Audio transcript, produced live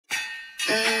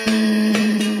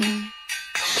Mm,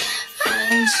 I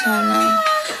ain't tryna,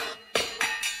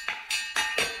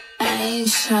 I ain't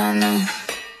tryna,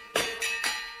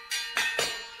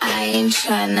 I ain't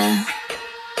tryna.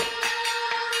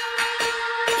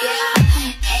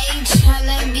 Ain't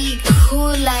tryna be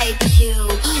cool like you,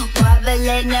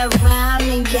 wobbling around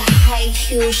in your high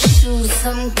heel shoes.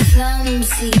 I'm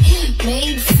clumsy,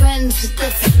 made friends with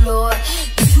the floor.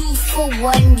 2 for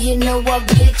 1, you know a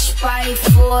bitch by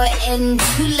 4, and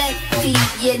 2 left feet,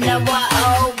 you know I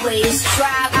always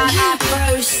drop.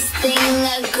 First thing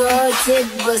a girl did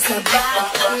was a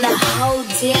bop, and the whole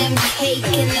damn cake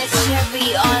and the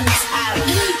cherry on top.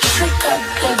 Trick up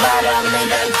the bottom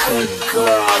and a good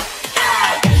girl.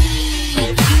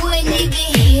 You ain't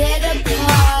even here to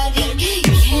party,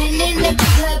 Ken in the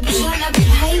club tryna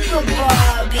pipe a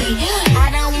Barbie. I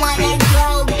don't wanna go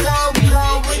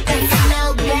with the flow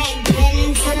back then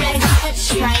till I touch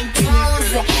my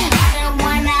toes. I don't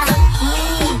wanna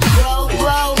roll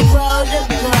the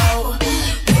boat.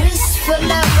 Wrist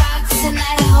full of rocks and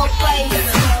I hope I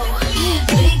flow.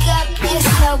 Big up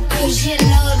yourself 'cause you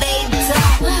know they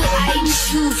don't. I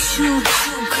chew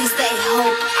cause they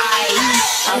hope I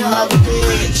show. I'm a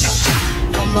bitch,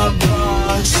 I'm a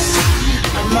boss.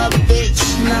 I'm a bitch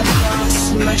and a boss.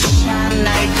 I'ma shine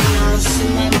like glass.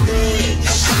 I'm a bitch,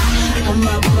 I'm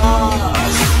a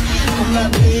boss. I'm a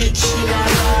bitch and a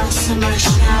boss. I'ma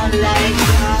shine like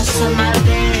glass. I'm a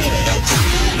bitch,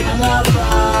 I'm a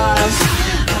boss.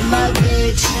 I'm a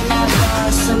bitch and a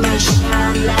boss. I'ma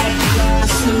shine like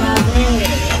glass. I'm a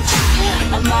bitch,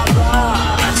 I'm a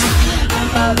boss.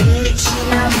 I'm a bitch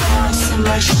and a boss.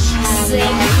 I'ma shine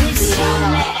like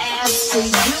glass. So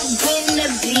you've been the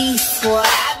B4,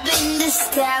 I've been the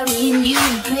stallion,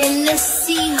 you've been the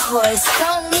seahorse.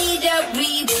 Don't need a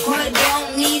report,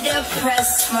 don't need a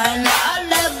press run.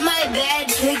 All of my bad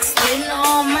pics been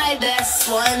all my best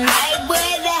ones. I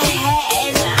wear the hat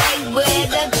and I wear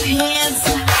the pants.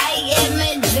 I am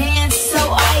advanced, so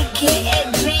I get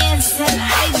advanced, and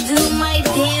I do my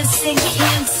dance and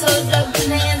cancel the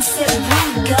plans. And we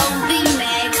don't be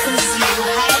mad 'cause you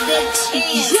had a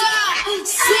chance.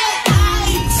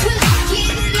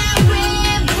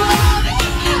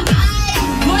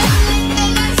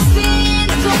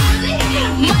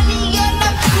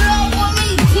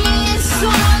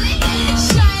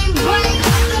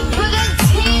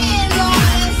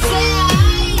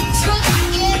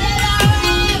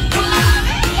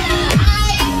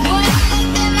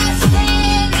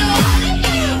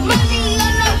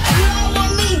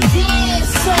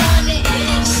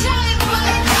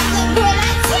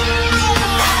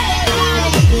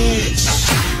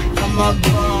 I'm a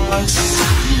boss,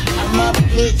 I'm a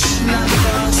bitch and a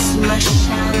boss. I'ma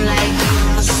shine like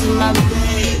glass. I'm a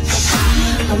bitch,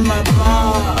 I'm a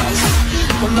boss.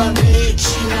 I'm a bitch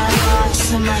and a boss.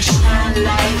 I'ma shine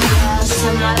like glass.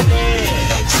 I'm a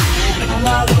bitch, I'm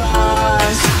a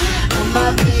boss. I'm a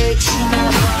bitch and a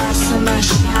boss. I'ma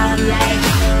shine like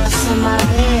glass. I'm a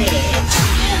bitch,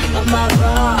 I'm a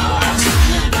boss.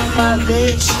 I'm a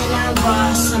bitch and a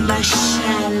boss. I'ma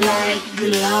shine like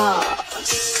glass.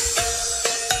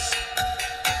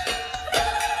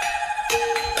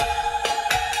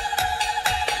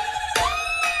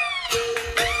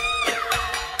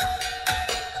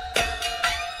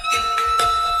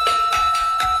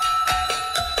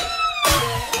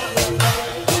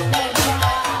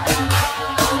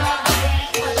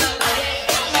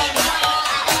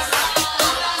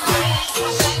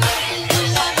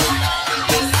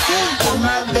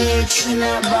 And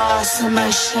a boss, I'ma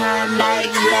shine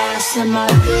like glass. I'm a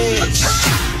bitch,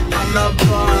 I'm a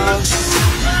boss.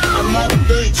 I'm a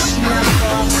bitch and a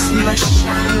boss. I'ma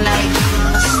shine like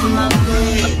glass. I'm a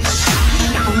bitch,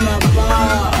 I'm a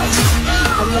boss.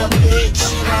 I'm a